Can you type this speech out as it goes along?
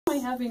why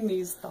having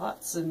these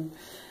thoughts and,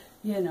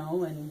 you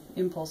know, and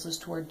impulses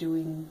toward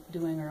doing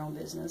our own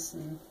business.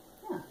 And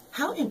yeah.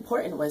 How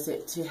important was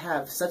it to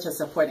have such a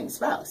supporting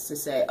spouse to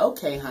say,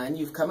 okay, hon,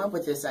 you've come up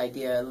with this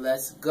idea,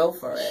 let's go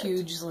for it?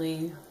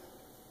 Hugely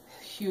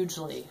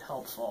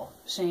helpful.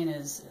 Shayne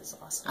is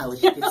awesome. I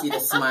wish you could see the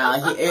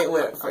smile. It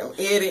went from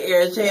ear to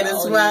ear.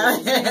 Shayne's smile.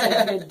 He's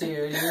a good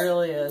dude. He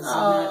really is.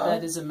 And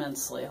that is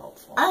immensely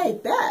helpful. I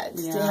bet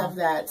to have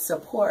that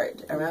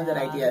support around that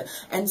idea.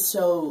 And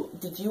so,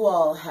 did you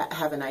all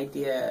have an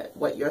idea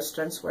what your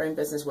strengths were in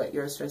business? What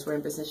your strengths were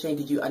in business, Shayne?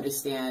 Did you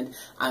understand?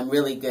 I'm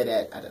really good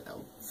at, I don't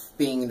know,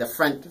 being the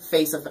front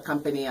face of the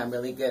company. I'm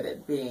really good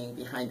at being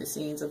behind the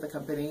scenes of the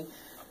company.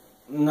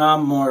 No,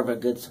 I'm more of a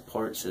good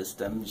support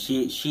system.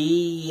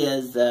 She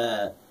is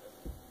the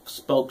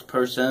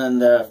spokesperson,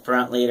 the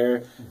front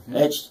leader.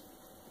 It's,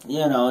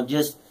 you know,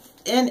 just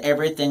in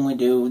everything we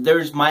do.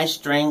 There's my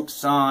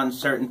strengths on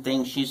certain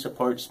things. She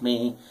supports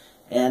me,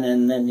 and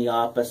then the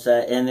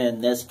opposite. And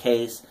in this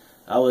case,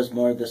 I was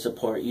more of the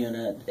support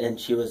unit, and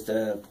she was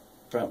the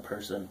front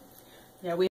person. Yeah, we